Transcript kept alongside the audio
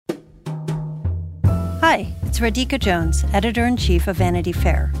Hi, it's Radhika Jones, Editor-in-Chief of Vanity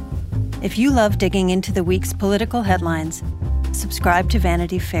Fair. If you love digging into the week's political headlines, subscribe to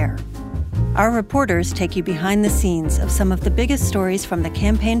Vanity Fair. Our reporters take you behind the scenes of some of the biggest stories from the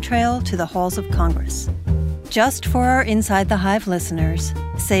campaign trail to the halls of Congress. Just for our Inside the Hive listeners,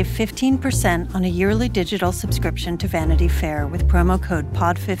 save 15% on a yearly digital subscription to Vanity Fair with promo code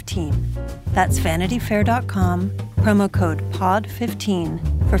POD15. That's vanityfair.com, promo code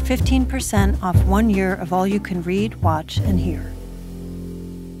POD15 for 15% off 1 year of all you can read, watch, and hear.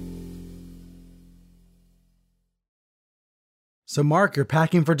 So, Marc, you're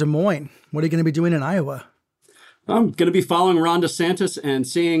packing for Des Moines. What are you going to be doing in Iowa? I'm going to be following Ron DeSantis and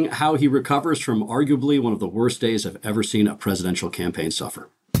seeing how he recovers from arguably one of the worst days I've ever seen a presidential campaign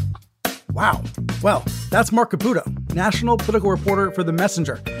suffer. Wow. Well, that's Marc Caputo, national political reporter for The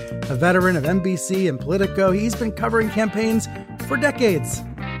Messenger, a veteran of NBC and Politico. He's been covering campaigns for decades.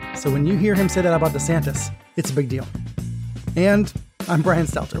 So when you hear him say that about DeSantis, it's a big deal. And I'm Brian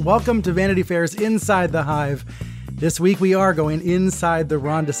Stelter. Welcome to Vanity Fair's Inside the Hive. This week, we are going inside the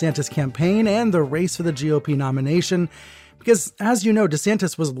Ron DeSantis campaign and the race for the GOP nomination. Because, as you know,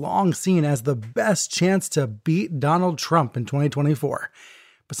 DeSantis was long seen as the best chance to beat Donald Trump in 2024.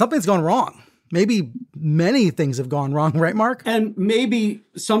 But something's gone wrong. Maybe many things have gone wrong, right, Marc? And maybe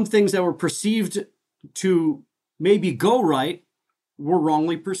some things that were perceived to maybe go right were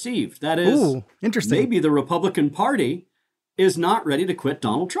wrongly perceived. That is, interesting. Maybe the Republican Party is not ready to quit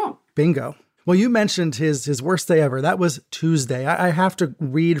Donald Trump. Bingo. Well, you mentioned his worst day ever. That was Tuesday. I have to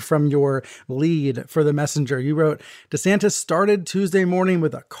read from your lead for The Messenger. You wrote, DeSantis started Tuesday morning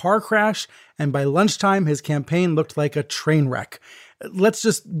with a car crash, and by lunchtime, his campaign looked like a train wreck. Let's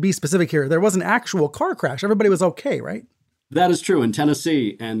just be specific here. There was an actual car crash. Everybody was okay, right? That is true in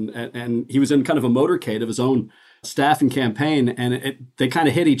Tennessee. And he was in kind of a motorcade of his own staff and campaign, and they kind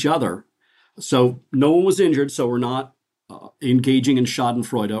of hit each other. So no one was injured, so we're not engaging in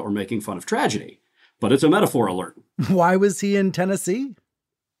schadenfreude or making fun of tragedy. But it's a metaphor alert. Why was he in Tennessee?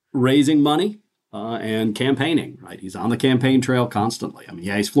 Raising money and campaigning, right? He's on the campaign trail constantly. I mean,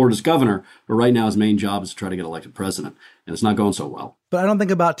 yeah, he's Florida's governor, but right now his main job is to try to get elected president, and it's not going so well. But I don't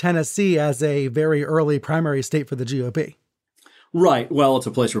think about Tennessee as a very early primary state for the GOP. Right. Well, it's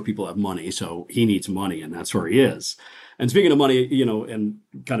a place where people have money, so he needs money, and that's where he is. And speaking of money, and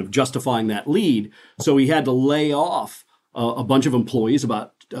kind of justifying that lead, so he had to lay off a bunch of employees,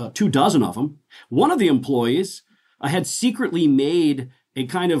 about 24 of them. One of the employees had secretly made a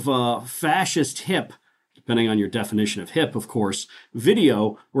kind of fascist hip, depending on your definition of hip, of course,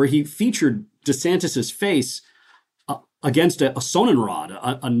 video where he featured DeSantis's face against a Sonnenrad,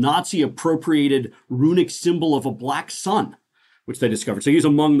 a Nazi-appropriated runic symbol of a black sun, which they discovered. So he's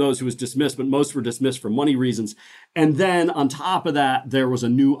among those who was dismissed, but most were dismissed for money reasons. And then on top of that, there was a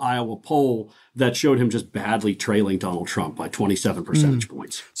new Iowa poll that showed him just badly trailing Donald Trump by 27 percentage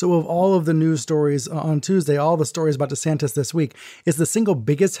points. So of all of the news stories on Tuesday, all the stories about DeSantis this week, is the single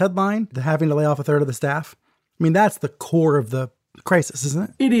biggest headline the having to lay off a third of the staff? I mean, that's the core of the crisis, isn't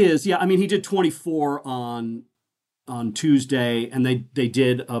it? It is, yeah. I mean, he did 24 on Tuesday, and they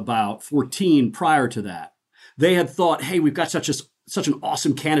did about 14 prior to that. They had thought, hey, we've got such an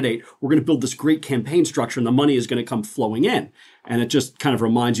awesome candidate. We're going to build this great campaign structure, and the money is going to come flowing in. And it just kind of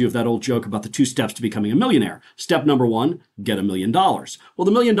reminds you of that old joke about the 2 steps to becoming a millionaire. Step number 1, get $1 million. Well,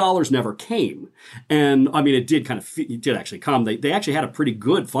 the $1 million never came. And I mean, it did actually come. They actually had a pretty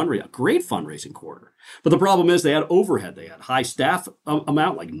good a great fundraising quarter. But the problem is they had overhead. They had high staff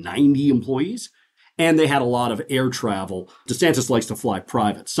amount, like 90 employees. And they had a lot of air travel. DeSantis likes to fly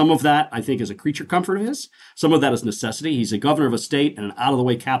private. Some of that, I think, is a creature comfort of his. Some of that is necessity. He's a governor of a state and an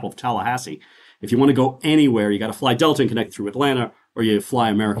out-of-the-way capital of Tallahassee. If you want to go anywhere, you got to fly Delta and connect through Atlanta, or you fly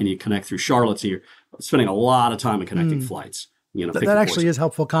American and you connect through Charlotte. So you're spending a lot of time in connecting flights. That actually is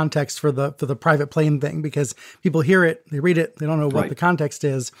helpful context for the private plane thing, because people hear it, they read it, they don't know what the context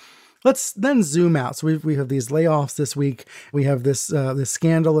is. Let's then zoom out. So we have these layoffs this week. We have this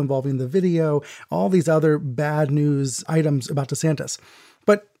scandal involving the video, all these other bad news items about DeSantis.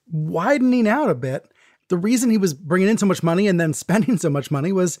 But widening out a bit, the reason he was bringing in so much money and then spending so much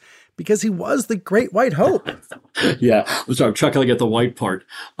money was because he was the great white hope. Yeah, I'm sorry, I'm chuckling at the white part.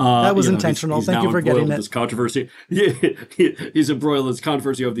 That was intentional. He's Thank you for getting it. This controversy. He's embroiled in this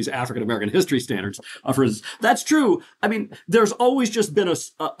controversy of these African-American history standards. For instance, that's true. I mean, there's always just been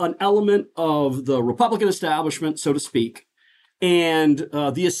an element of the Republican establishment, so to speak, and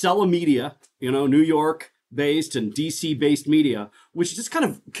the Acela media, New York-based and DC-based media, which just kind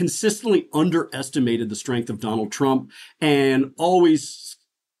of consistently underestimated the strength of Donald Trump and always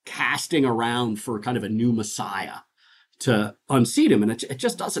casting around for kind of a new messiah to unseat him. And it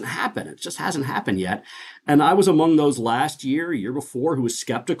just doesn't happen. It just hasn't happened yet. And I was among those last year, year before, who was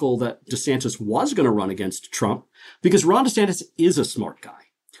skeptical that DeSantis was going to run against Trump, because Ron DeSantis is a smart guy.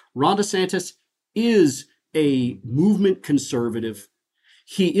 Ron DeSantis is a movement conservative.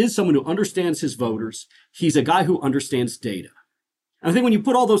 He is someone who understands his voters. He's a guy who understands data. And I think when you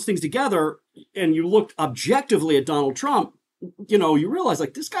put all those things together and you look objectively at Donald Trump, you realize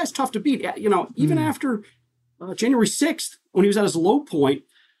like this guy's tough to beat. Even after January 6th, when he was at his low point,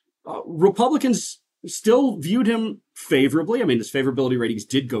 Republicans still viewed him favorably. I mean, his favorability ratings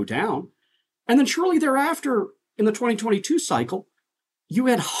did go down. And then shortly thereafter, in the 2022 cycle, you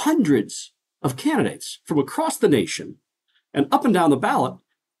had hundreds of candidates from across the nation and up and down the ballot,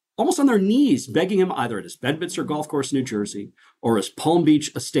 almost on their knees, begging him either at his Bedminster golf course in New Jersey or his Palm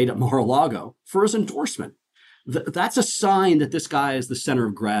Beach estate at Mar-a-Lago for his endorsement. That's a sign that this guy is the center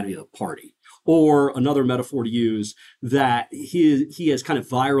of gravity of the party. Or another metaphor to use, that he has kind of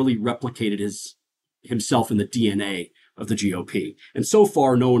virally replicated himself in the DNA of the GOP. And so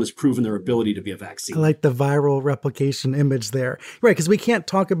far, no one has proven their ability to be a vaccine. I like the viral replication image there. Right, because we can't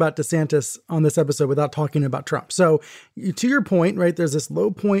talk about DeSantis on this episode without talking about Trump. So to your point, right, there's this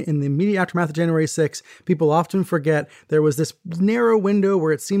low point in the immediate aftermath of January 6th. People often forget there was this narrow window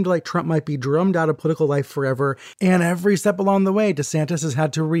where it seemed like Trump might be drummed out of political life forever. And every step along the way, DeSantis has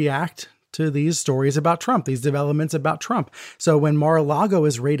had to react to these stories about Trump, these developments about Trump. So when Mar-a-Lago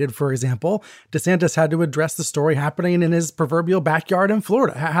is raided, for example, DeSantis had to address the story happening in his proverbial backyard in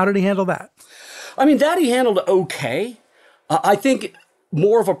Florida. How did he handle that? I mean, that he handled okay. I think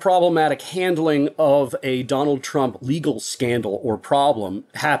more of a problematic handling of a Donald Trump legal scandal or problem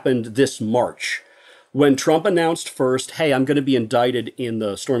happened this March, when Trump announced first, hey, I'm going to be indicted in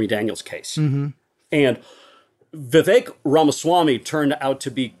the Stormy Daniels case. Mm-hmm. And Vivek Ramaswamy turned out to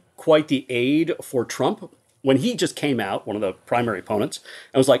be quite the aide for Trump when he just came out, one of the primary opponents,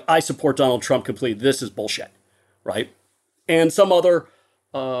 and was like, I support Donald Trump completely. This is bullshit, right? And some other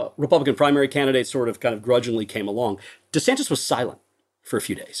Republican primary candidates sort of kind of grudgingly came along. DeSantis was silent for a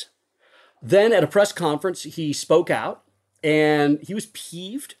few days. Then at a press conference, he spoke out, and he was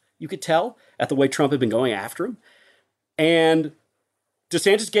peeved, you could tell, at the way Trump had been going after him. And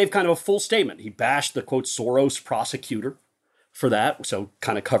DeSantis gave kind of a full statement. He bashed the, quote, Soros prosecutor for that, so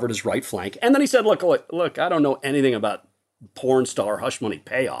kind of covered his right flank. And then he said, look, I don't know anything about porn star hush money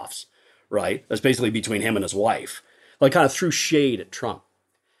payoffs, right? That's basically between him and his wife. Like kind of threw shade at Trump.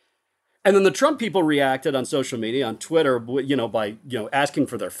 And then the Trump people reacted on social media, on Twitter, by asking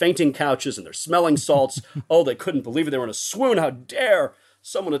for their fainting couches and their smelling salts. Oh, they couldn't believe it. They were in a swoon. How dare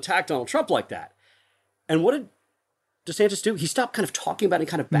someone attack Donald Trump like that? And what did DeSantis do? He stopped kind of talking about it and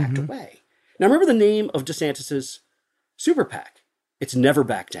kind of backed away. Now, remember the name of DeSantis's super PAC. It's Never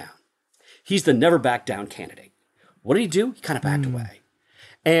Back Down. He's the Never Back Down candidate. What did he do? He kind of backed away.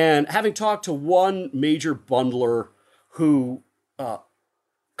 And having talked to one major bundler who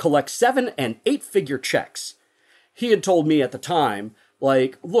collects 7- and 8-figure checks, he had told me at the time,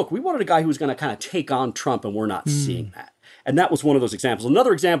 like, look, we wanted a guy who was going to kind of take on Trump, and we're not seeing that. And that was one of those examples.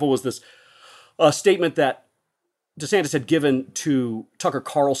 Another example was this statement that DeSantis had given to Tucker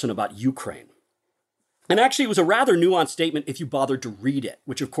Carlson about Ukraine. And actually, it was a rather nuanced statement if you bothered to read it,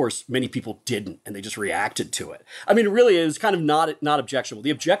 which, of course, many people didn't, and they just reacted to it. I mean, really, it was kind of not objectionable.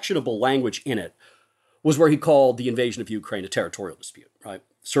 The objectionable language in it was where he called the invasion of Ukraine a territorial dispute, right?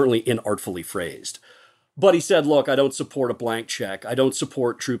 Certainly inartfully phrased. But he said, look, I don't support a blank check. I don't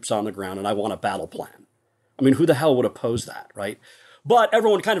support troops on the ground, and I want a battle plan. I mean, who the hell would oppose that, right? But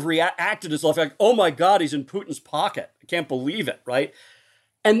everyone kind of reacted as if like, oh my God, he's in Putin's pocket. I can't believe it, right?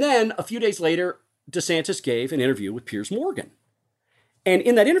 And then a few days later, DeSantis gave an interview with Piers Morgan. And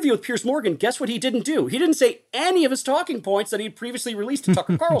in that interview with Piers Morgan, guess what he didn't do? He didn't say any of his talking points that he'd previously released to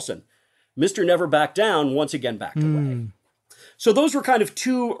Tucker Carlson. Mr. Never Back Down once again backed away. So those were kind of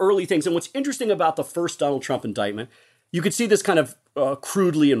two early things. And what's interesting about the first Donald Trump indictment, you could see this kind of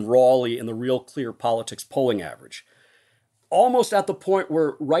crudely and rawly in the Real Clear Politics polling average. Almost at the point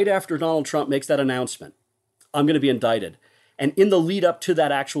where right after Donald Trump makes that announcement, I'm going to be indicted. And in the lead up to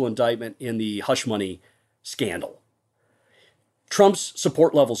that actual indictment in the hush money scandal, Trump's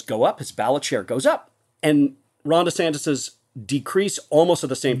support levels go up, his ballot share goes up, and Ron DeSantis's decrease almost at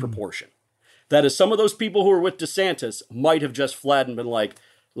the same proportion. That is, some of those people who are with DeSantis might have just fled and been like,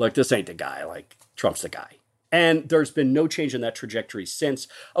 look, this ain't the guy, like Trump's the guy. And there's been no change in that trajectory since.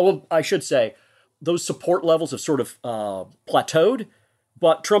 Well, I should say, those support levels have sort of plateaued,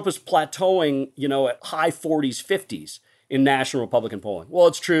 but Trump is plateauing, at high 40s, 50s. In national Republican polling. Well,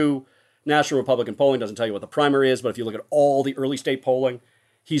 it's true. National Republican polling doesn't tell you what the primary is, but if you look at all the early state polling,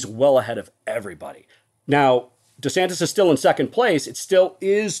 he's well ahead of everybody. Now, DeSantis is still in second place. It still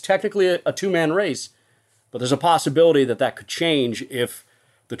is technically a two-man race, but there's a possibility that that could change if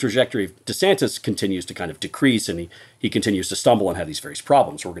the trajectory of DeSantis continues to kind of decrease and he continues to stumble and have these various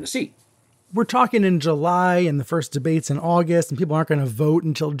problems we're going to see. We're talking in July and the first debate's in August, and people aren't going to vote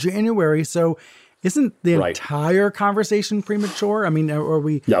until January. So isn't the entire conversation premature? I mean, are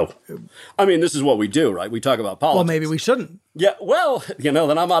we? No. I mean, this is what we do, right? We talk about politics. Well, maybe we shouldn't. Yeah, well, then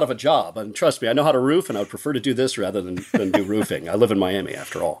I'm out of a job. And trust me, I know how to roof, and I would prefer to do this rather than do roofing. I live in Miami,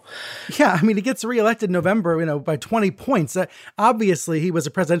 after all. Yeah, I mean, he gets reelected in November, by 20 points. Obviously, he was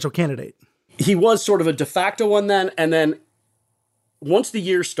a presidential candidate. He was sort of a de facto one then. And then once the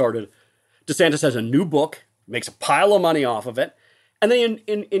year started, DeSantis has a new book, makes a pile of money off of it, and then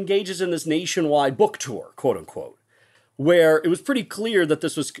engages in this nationwide book tour, quote unquote, where it was pretty clear that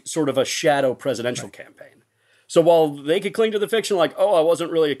this was sort of a shadow presidential campaign. So while they could cling to the fiction like, oh, I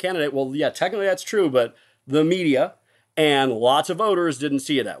wasn't really a candidate, well, yeah, technically that's true, but the media and lots of voters didn't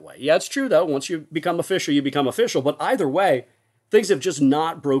see it that way. Yeah, it's true, though. Once you become official, you become official. But either way, things have just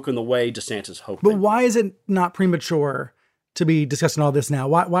not broken the way DeSantis hoped. But why is it not premature to be discussing all this now?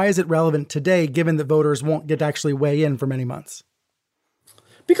 Why is it relevant today, given that voters won't get to actually weigh in for many months?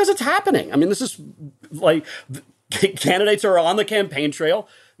 Because it's happening. I mean, this is like candidates are on the campaign trail.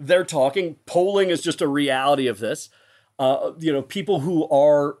 They're talking. Polling is just a reality of this. People who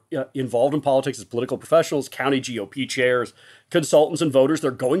are involved in politics as political professionals, county GOP chairs, consultants, and voters,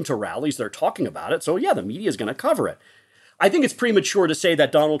 they're going to rallies. They're talking about it. So, yeah, the media is going to cover it. I think it's premature to say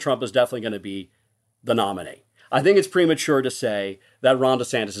that Donald Trump is definitely going to be the nominee. I think it's premature to say that Ron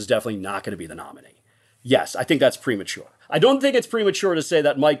DeSantis is definitely not going to be the nominee. Yes, I think that's premature. I don't think it's premature to say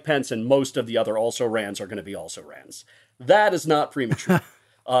that Mike Pence and most of the other also-rans are going to be also-rans. That is not premature.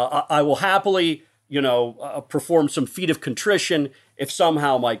 I will happily, perform some feat of contrition if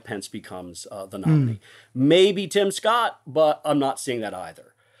somehow Mike Pence becomes the nominee. Maybe Tim Scott, but I'm not seeing that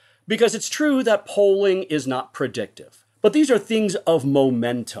either. Because it's true that polling is not predictive. But these are things of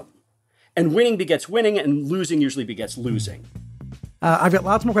momentum. And winning begets winning, and losing usually begets losing. I've got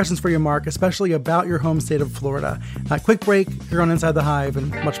lots more questions for you, Marc, especially about your home state of Florida. Quick break here on Inside the Hive,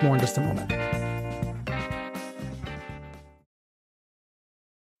 and much more in just a moment.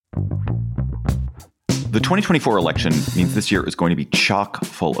 The 2024 election means this year is going to be chock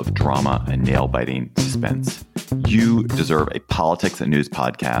full of drama and nail-biting suspense. You deserve a politics and news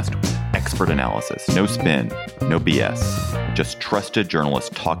podcast with expert analysis, no spin, no BS, just trusted journalists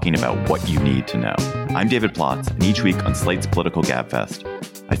talking about what you need to know. I'm David Plotz, and each week on Slate's Political Gabfest,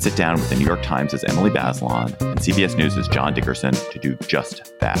 I sit down with the New York Times' Emily Bazelon and CBS News' John Dickerson to do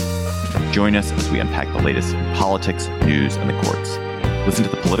just that. Join us as we unpack the latest in politics, news, and the courts. Listen to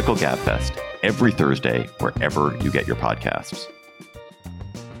the Political Gabfest every Thursday, wherever you get your podcasts.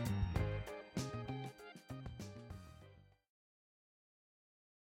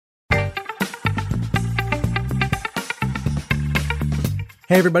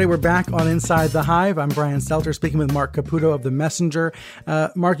 Hey, everybody, we're back on Inside the Hive. I'm Brian Stelter, speaking with Marc Caputo of The Messenger.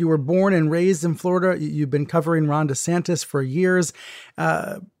 Marc, you were born and raised in Florida. You've been covering Ron DeSantis for years.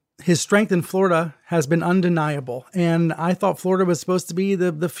 His strength in Florida has been undeniable. And I thought Florida was supposed to be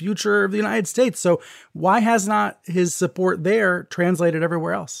the future of the United States. So why has not his support there translated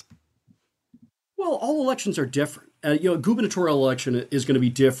everywhere else? Well, all elections are different. A gubernatorial election is going to be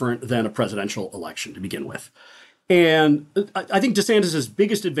different than a presidential election to begin with. And I think DeSantis'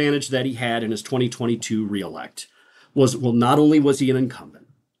 biggest advantage that he had in his 2022 reelect was, well, not only was he an incumbent,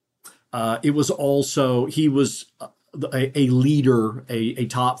 it was also, he was a leader, a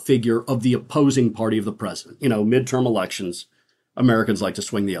top figure of the opposing party of the president. Midterm elections, Americans like to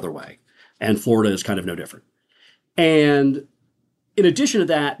swing the other way. And Florida is kind of no different. And in addition to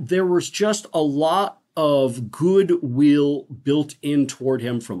that, there was just a lot of goodwill built in toward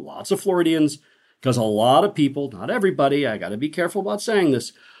him from lots of Floridians, because a lot of people, not everybody, I got to be careful about saying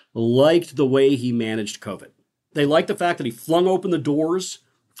this, liked the way he managed COVID. They liked the fact that he flung open the doors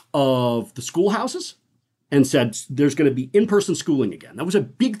of the schoolhouses and said, there's going to be in-person schooling again. That was a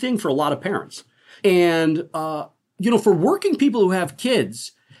big thing for a lot of parents. And, for working people who have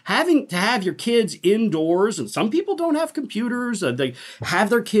kids, having to have your kids indoors, and some people don't have computers, they have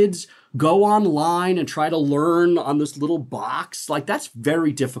their kids go online and try to learn on this little box, that's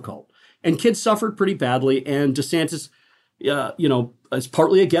very difficult. And kids suffered pretty badly. And DeSantis, it's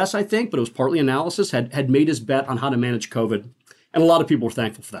partly a guess, I think, but it was partly analysis, had made his bet on how to manage COVID. And a lot of people were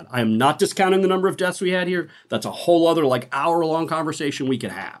thankful for that. I am not discounting the number of deaths we had here. That's a whole other hour-long conversation we could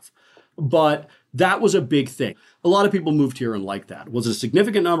have. But that was a big thing. A lot of people moved here and liked that. Was it a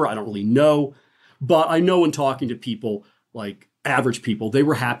significant number? I don't really know. But I know in talking to people, average people. They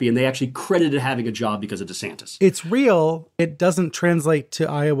were happy, and they actually credited having a job because of DeSantis. It's real. It doesn't translate to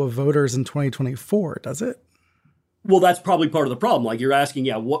Iowa voters in 2024, does it? Well, that's probably part of the problem. Like you're asking,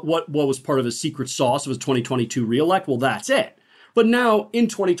 what was part of his secret sauce of his 2022 reelect? Well, that's it. But now in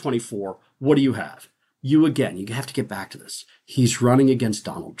 2024, what do you have? You have to get back to this. He's running against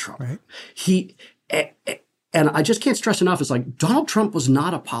Donald Trump. Right. And I just can't stress enough, it's like Donald Trump was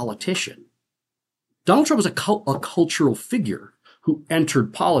not a politician. Donald Trump was a cultural figure who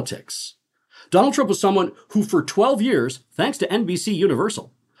entered politics. Donald Trump was someone who for 12 years, thanks to NBC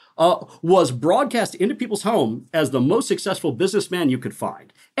Universal, was broadcast into people's home as the most successful businessman you could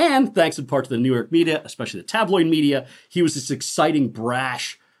find. And thanks in part to the New York media, especially the tabloid media, he was this exciting,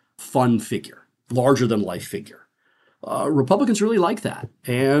 brash, fun figure, larger than life figure. Republicans really like that.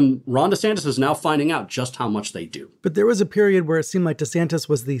 And Ron DeSantis is now finding out just how much they do. But there was a period where it seemed like DeSantis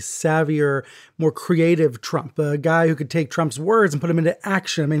was the savvier, more creative Trump, a guy who could take Trump's words and put them into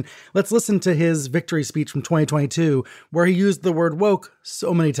action. I mean, let's listen to his victory speech from 2022, where he used the word woke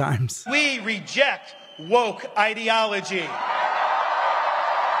so many times. We reject woke ideology.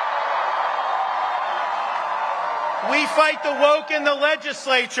 We fight the woke in the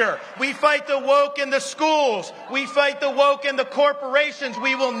legislature. We fight the woke in the schools. We fight the woke in the corporations.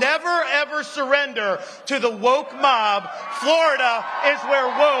 We will never, ever surrender to the woke mob. Florida is where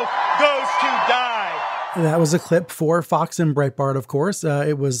woke goes to die. That was a clip for Fox and Breitbart, of course.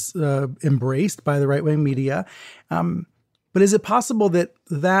 It was embraced by the right-wing media. But is it possible that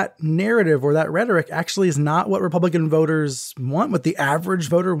that narrative or that rhetoric actually is not what Republican voters want, what the average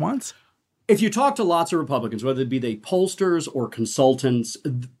voter wants? If you talk to lots of Republicans, whether it be they pollsters or consultants,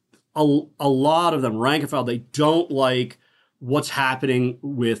 a lot of them, rank and file, they don't like what's happening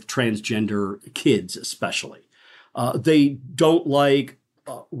with transgender kids, especially. They don't like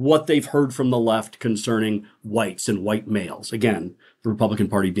what they've heard from the left concerning whites and white males. Again, the Republican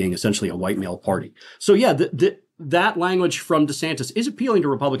Party being essentially a white male party. So yeah, that language from DeSantis is appealing to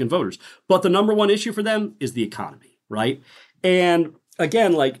Republican voters. But the number one issue for them is the economy, right? And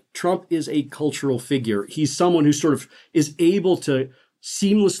again, like Trump is a cultural figure. He's someone who sort of is able to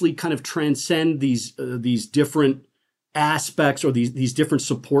seamlessly kind of transcend these different aspects or these different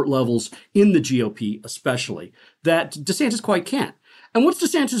support levels in the GOP, especially, that DeSantis quite can't. And what's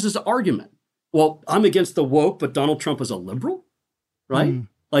DeSantis' argument? Well, I'm against the woke, but Donald Trump is a liberal, right?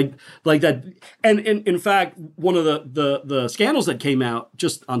 Like that. And in fact, one of the scandals that came out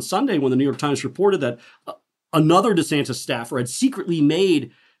just on Sunday when the New York Times reported that another DeSantis staffer had secretly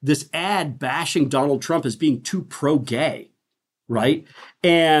made this ad bashing Donald Trump as being too pro-gay, right?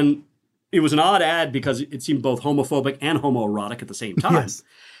 And it was an odd ad because it seemed both homophobic and homoerotic at the same time. Yes.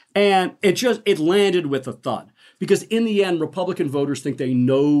 And it landed with a thud because in the end, Republican voters think they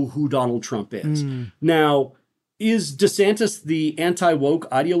know who Donald Trump is. Now, is DeSantis the anti-woke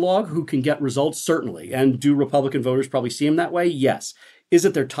ideologue who can get results? Certainly. And do Republican voters probably see him that way? Yes. Is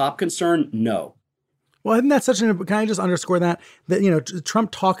it their top concern? No. Well, isn't that can I just underscore that, Trump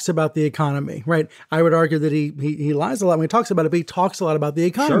talks about the economy, right? I would argue that he lies a lot when he talks about it, but he talks a lot about the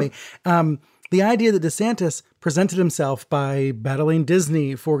economy. Sure. The idea that DeSantis presented himself by battling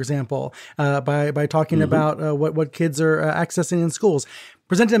Disney, for example, by talking about what kids are accessing in schools,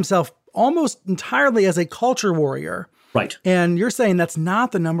 presented himself almost entirely as a culture warrior. Right. And you're saying that's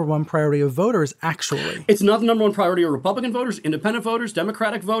not the number one priority of voters, actually. It's not the number one priority of Republican voters, independent voters,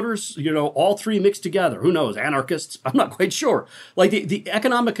 Democratic voters, all three mixed together. Who knows? Anarchists? I'm not quite sure. Like the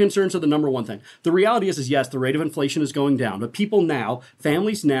economic concerns are the number one thing. The reality is yes, the rate of inflation is going down, but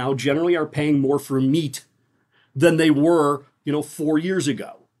families now generally are paying more for meat than they were, 4 years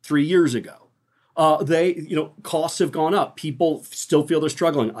ago, 3 years ago. Costs have gone up. People still feel they're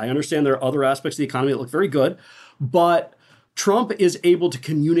struggling. I understand there are other aspects of the economy that look very good. But Trump is able to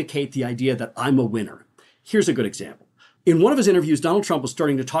communicate the idea that I'm a winner. Here's a good example. In one of his interviews, Donald Trump was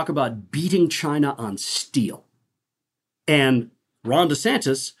starting to talk about beating China on steel. And Ron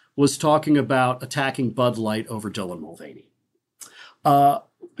DeSantis was talking about attacking Bud Light over Dylan Mulvaney.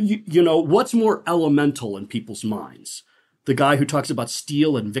 What's more elemental in people's minds? The guy who talks about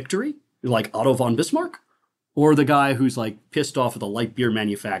steel and victory, like Otto von Bismarck? Or the guy who's pissed off at the light beer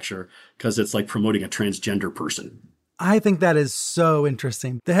manufacturer because it's promoting a transgender person? I think that is so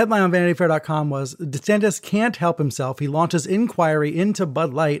interesting. The headline on VanityFair.com was, DeSantis can't help himself. He launches inquiry into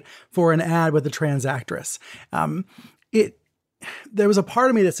Bud Light for an ad with a trans actress. There was a part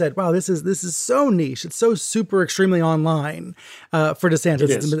of me that said, wow, this is so niche. It's so super extremely online for DeSantis. It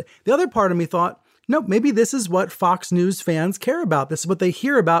is. The other part of me thought, no, maybe this is what Fox News fans care about. This is what they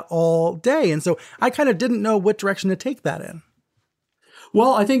hear about all day. And so I kind of didn't know what direction to take that in.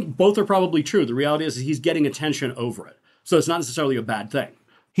 Well, I think both are probably true. The reality is he's getting attention over it. So it's not necessarily a bad thing.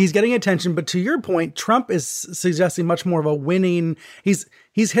 He's getting attention, but to your point, Trump is suggesting much more of a winning. He's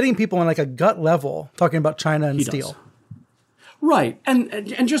hitting people on like a gut level, talking about China and steel. Right.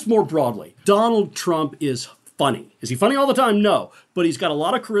 And just more broadly, Donald Trump is funny. Is he funny all the time? No. But he's got a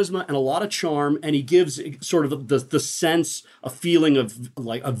lot of charisma and a lot of charm, and he gives sort of the sense, a feeling of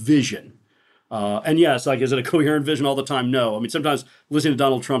like a vision. And yes, like, is it a coherent vision all the time? No. I mean, sometimes listening to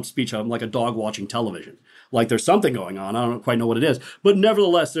Donald Trump's speech, I'm like a dog watching television. Like there's something going on. I don't quite know what it is. But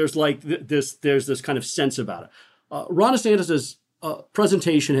nevertheless, there's like there's this kind of sense about it. Ron DeSantis'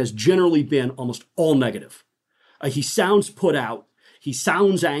 presentation has generally been almost all negative. He sounds put out. He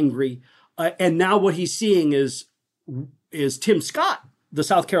sounds angry. And now what he's seeing is Tim Scott, the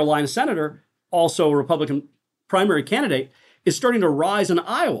South Carolina senator, also a Republican primary candidate, is starting to rise in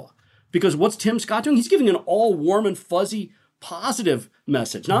Iowa. Because what's Tim Scott doing? He's giving an all warm and fuzzy positive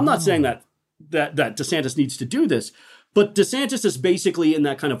message. Now, I'm not saying that DeSantis needs to do this, but DeSantis is basically in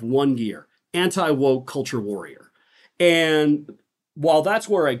that kind of one gear, anti-woke culture warrior. And while that's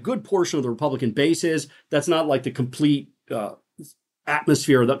where a good portion of the Republican base is, that's not like the complete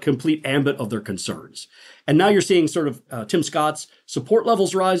atmosphere, the complete ambit of their concerns. And now you're seeing sort of Tim Scott's support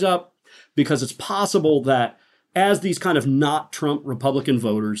levels rise up, because it's possible that as these kind of not Trump Republican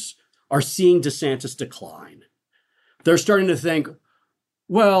voters are seeing DeSantis decline, they're starting to think,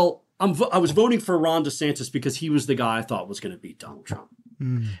 well, I was voting for Ron DeSantis because he was the guy I thought was going to beat Donald Trump.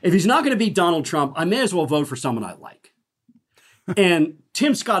 If he's not going to beat Donald Trump, I may as well vote for someone I like. And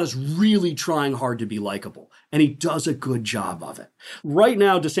Tim Scott is really trying hard to be likable, and he does a good job of it. Right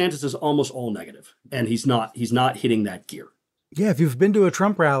now, DeSantis is almost all negative, and he's not hitting that gear. Yeah, if you've been to a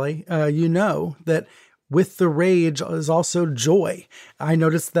Trump rally, you know that with the rage is also joy. I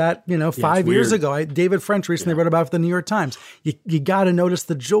noticed that, 5 years ago, David French recently wrote about it for the New York Times. You got to notice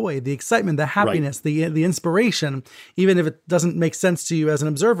the joy, the excitement, the happiness, the inspiration. Even if it doesn't make sense to you as an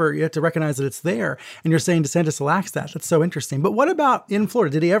observer, you have to recognize that it's there. And you're saying DeSantis lacks that. That's so interesting. But what about in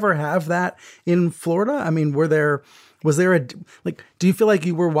Florida? Did he ever have that in Florida? I mean, was there do you feel like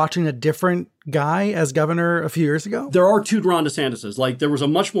you were watching a different guy as governor a few years ago? There are two Ron DeSantises. Like there was a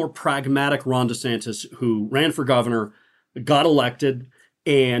much more pragmatic Ron DeSantis who ran for governor, got elected,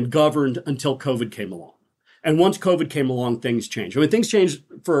 and governed until COVID came along. And once COVID came along, things changed. I mean, things changed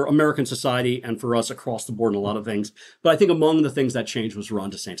for American society and for us across the board in a lot of things. But I think among the things that changed was Ron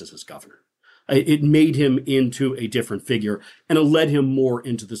DeSantis as governor. It made him into a different figure, and it led him more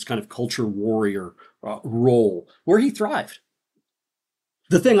into this kind of culture warrior role where he thrived.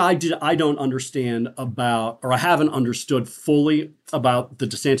 The thing I don't understand about, or I haven't understood fully about the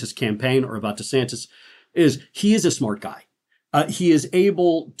DeSantis campaign or about DeSantis, is he is a smart guy. He is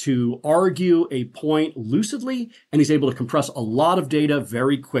able to argue a point lucidly, and he's able to compress a lot of data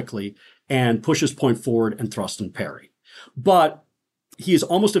very quickly and push his point forward and thrust and parry. But he is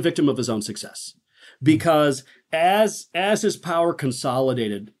almost a victim of his own success, because as his power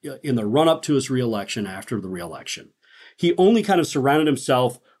consolidated in the run-up to his reelection, after the reelection, he only kind of surrounded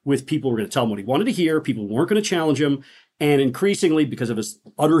himself with people who were going to tell him what he wanted to hear, people who weren't going to challenge him, and increasingly, because of his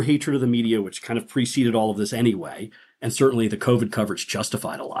utter hatred of the media, which kind of preceded all of this anyway, and certainly the COVID coverage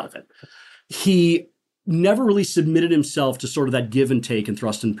justified a lot of it, he never really submitted himself to sort of that give and take and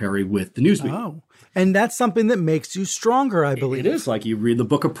thrust and parry with the news media. Oh. And that's something that makes you stronger, I believe. It is. Like you read the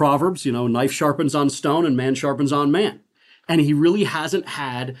book of Proverbs, knife sharpens on stone and man sharpens on man. And he really hasn't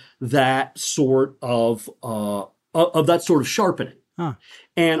had that sort of sharpening. Huh.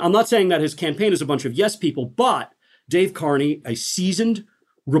 And I'm not saying that his campaign is a bunch of yes people, but Dave Carney, a seasoned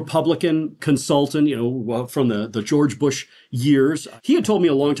Republican consultant, from the George Bush years, he had told me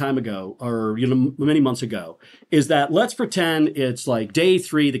a long time ago, or many months ago, is that let's pretend it's like day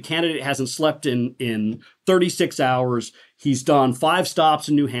 3, the candidate hasn't slept in 36 hours. He's done 5 stops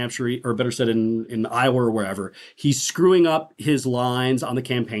in New Hampshire, or better said in Iowa or wherever. He's screwing up his lines on the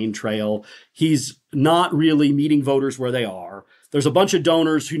campaign trail. He's not really meeting voters where they are. There's a bunch of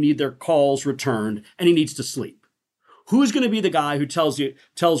donors who need their calls returned, and he needs to sleep. Who's going to be the guy who tells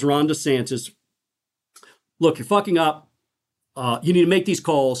Ron DeSantis, look, you're fucking up. You need to make these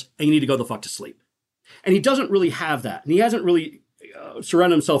calls, and you need to go the fuck to sleep. And he doesn't really have that. And he hasn't really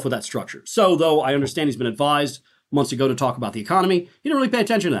surrounded himself with that structure. So, though I understand he's been advised months ago to talk about the economy, he didn't really pay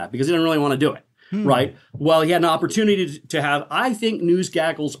attention to that because he didn't really want to do it. Right? Well, he had an opportunity to have, I think news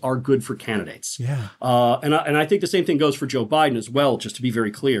gaggles are good for candidates. Yeah. And I think the same thing goes for Joe Biden as well, just to be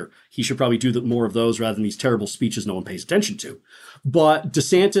very clear. He should probably do more of those rather than these terrible speeches no one pays attention to. But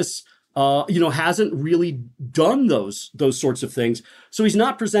DeSantis, hasn't really done those sorts of things. So he's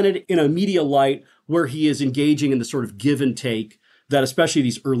not presented in a media light where he is engaging in the sort of give and take that especially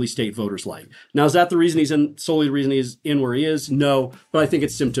these early state voters like. Now, is that the reason he's in, solely the reason he's in where he is? No, but I think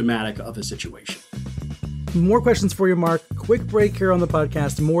it's symptomatic of his situation. More questions for you, Marc. Quick break here on the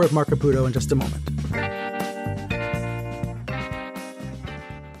podcast. More of Marc Caputo in just a moment.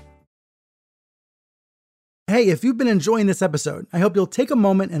 Hey, if you've been enjoying this episode, I hope you'll take a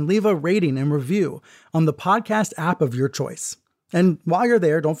moment and leave a rating and review on the podcast app of your choice. And while you're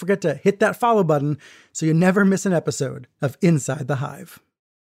there, don't forget to hit that follow button so you never miss an episode of Inside the Hive.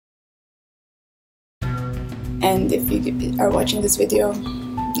 And if you are watching this video,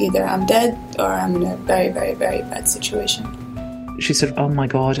 either I'm dead or I'm in a very, very, very bad situation. She said, oh my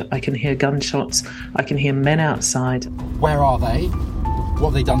God, I can hear gunshots. I can hear men outside. Where are they? What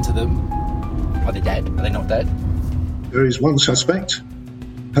have they done to them? Are they dead? Are they not dead? There is one suspect,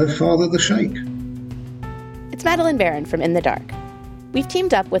 her father, the Sheikh. It's Madeline Barron from In the Dark. We've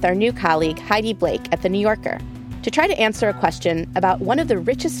teamed up with our new colleague Heidi Blake at The New Yorker to try to answer a question about one of the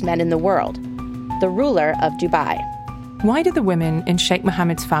richest men in the world, the ruler of Dubai. Why do the women in Sheikh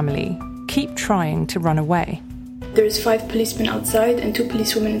Mohammed's family keep trying to run away? There's 5 policemen outside and 2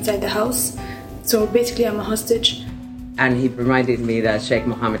 policewomen inside the house. So basically I'm a hostage. And he reminded me that Sheikh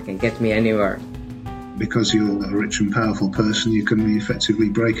Mohammed can get me anywhere. Because you're a rich and powerful person, you can effectively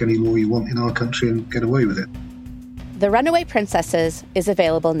break any law you want in our country and get away with it. The Runaway Princesses is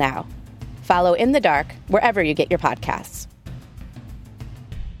available now. Follow In the Dark wherever you get your podcasts.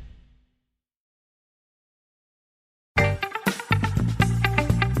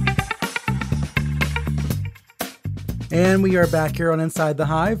 And we are back here on Inside the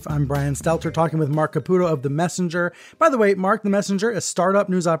Hive. I'm Brian Stelter talking with Marc Caputo of The Messenger. By the way, Marc, The Messenger, a startup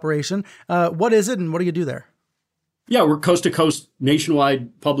news operation. What is it and what do you do there? Yeah, we're coast-to-coast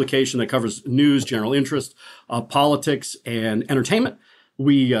nationwide publication that covers news, general interest, politics, and entertainment.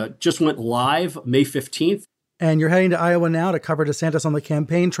 We just went live May 15th. And you're heading to Iowa now to cover DeSantis on the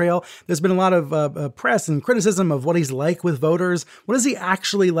campaign trail. There's been a lot of press and criticism of what he's like with voters. What is he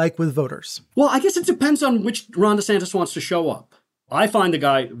actually like with voters? Well, I guess it depends on which Ron DeSantis wants to show up. I find the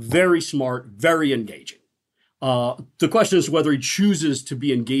guy very smart, very engaging. The question is whether he chooses to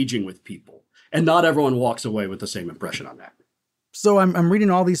be engaging with people. And not everyone walks away with the same impression on that. So I'm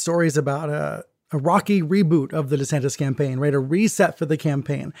reading all these stories about a rocky reboot of the DeSantis campaign, right? A reset for the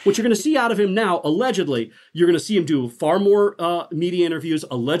campaign. What you're going to see out of him now, allegedly, you're going to see him do far more media interviews,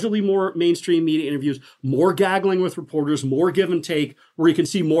 allegedly more mainstream media interviews, more gaggling with reporters, more give and take, where you can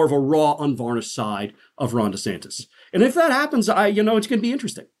see more of a raw, unvarnished side of Ron DeSantis. And if that happens, it's going to be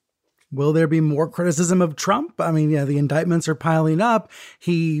interesting. Will there be more criticism of Trump? I mean, the indictments are piling up.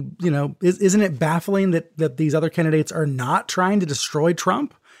 Isn't it baffling that these other candidates are not trying to destroy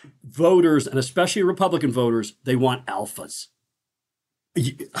Trump? Voters, and especially Republican voters, they want alphas.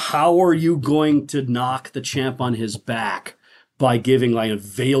 How are you going to knock the champ on his back by giving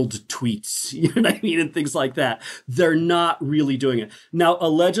veiled tweets, you know what I mean, and things like that? They're not really doing it. Now,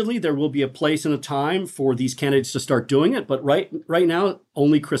 allegedly, there will be a place and a time for these candidates to start doing it, but right now,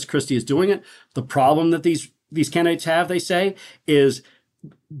 only Chris Christie is doing it. The problem that these candidates have, they say, is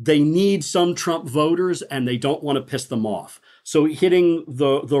they need some Trump voters and they don't want to piss them off. So hitting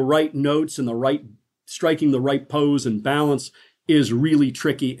the right notes and striking the right pose and balance is really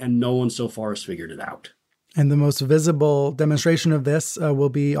tricky, and no one so far has figured it out. And the most visible demonstration of this will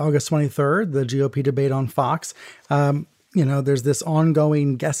be August 23rd, the GOP debate on Fox. There's this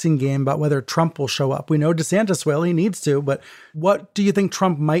ongoing guessing game about whether Trump will show up. We know DeSantis will, he needs to, but what do you think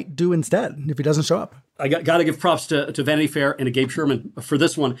Trump might do instead if he doesn't show up? I got to give props to Vanity Fair and to Gabe Sherman for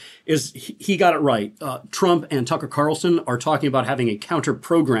this one. Is he got it right. Trump and Tucker Carlson are talking about having a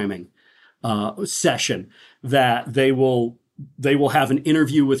counter-programming session that they will have an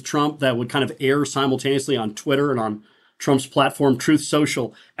interview with Trump that would kind of air simultaneously on Twitter and on Trump's platform, Truth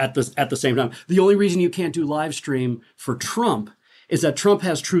Social, at the same time. The only reason you can't do live stream for Trump is that Trump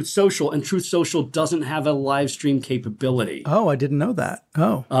has Truth Social, and Truth Social doesn't have a live stream capability. Oh, I didn't know that.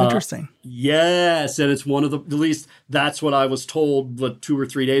 Oh, interesting. Yes, and it's one of at least that's what I was told 2 or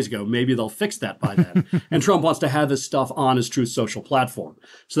 3 days ago. Maybe they'll fix that by then. And Trump wants to have his stuff on his Truth Social platform.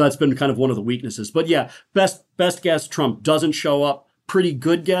 So that's been kind of one of the weaknesses. But yeah, best guess, Trump doesn't show up. Pretty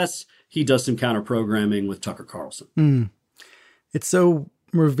good guess, he does some counter-programming with Tucker Carlson. It's so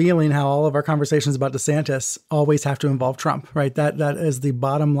revealing how all of our conversations about DeSantis always have to involve Trump, right? That is the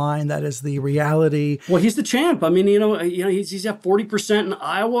bottom line. That is the reality. Well, he's the champ. I mean, he's at 40% in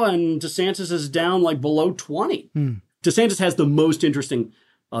Iowa, and DeSantis is down below 20. DeSantis has the most interesting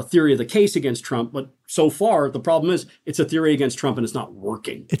theory of the case against Trump, but so far the problem is it's a theory against Trump and it's not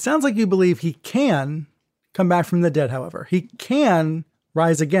working. It sounds like you believe he can come back from the dead. However, he can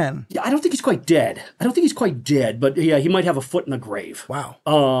rise again. Yeah, I don't think he's quite dead. But yeah, he might have a foot in the grave. Wow.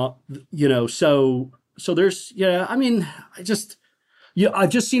 So there's, I've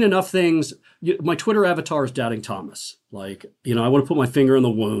just seen enough things. My Twitter avatar is doubting Thomas. I want to put my finger in the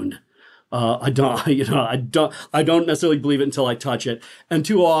wound. I don't necessarily believe it until I touch it. And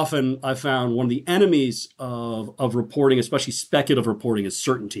too often I found one of the enemies of reporting, especially speculative reporting, is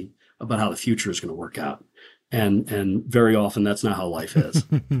certainty about how the future is going to work out. And very often that's not how life is.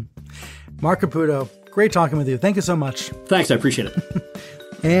 Marc Caputo, great talking with you. Thank you so much. Thanks. I appreciate it.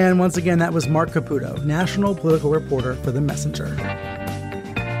 And once again, that was Marc Caputo, national political reporter for The Messenger.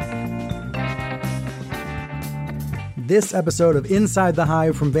 This episode of Inside the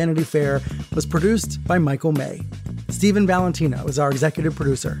Hive from Vanity Fair was produced by Michael May. Stephen Valentino is our executive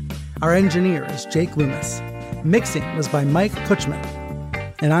producer. Our engineer is Jake Loomis. Mixing was by Mike Kutchman.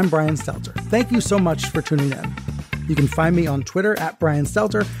 And I'm Brian Stelter. Thank you so much for tuning in. You can find me on Twitter @Brian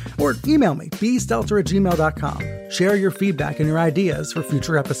Stelter or email me, bstelter@gmail.com. Share your feedback and your ideas for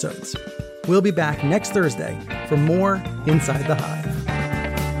future episodes. We'll be back next Thursday for more Inside the Hive.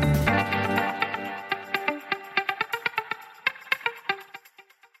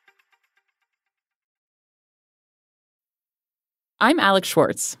 I'm Alex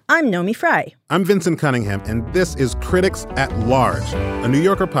Schwartz. I'm Nomi Fry. I'm Vincent Cunningham, and this is Critics at Large, a New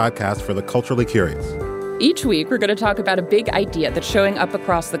Yorker podcast for the culturally curious. Each week, we're going to talk about a big idea that's showing up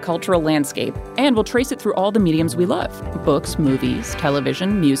across the cultural landscape, and we'll trace it through all the mediums we love: books, movies,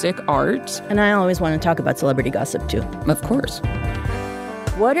 television, music, art. And I always want to talk about celebrity gossip, too. Of course.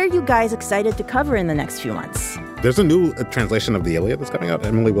 What are you guys excited to cover in the next few months? There's a new translation of the Iliad that's coming out,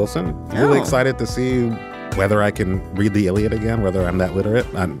 Emily Wilson. Really excited to see whether I can read the Iliad again, whether I'm that literate.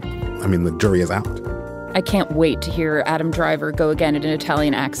 The jury is out. I can't wait to hear Adam Driver go again in an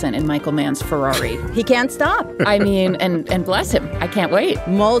Italian accent in Michael Mann's Ferrari. He can't stop. And bless him. I can't wait.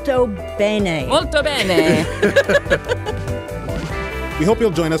 Molto bene. Molto bene. We hope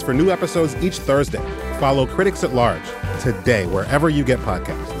you'll join us for new episodes each Thursday. Follow Critics at Large today, wherever you get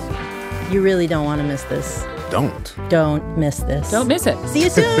podcasts. You really don't want to miss this. Don't miss this. Don't miss it. See you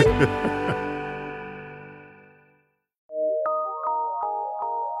soon.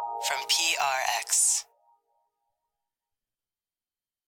 From PRX.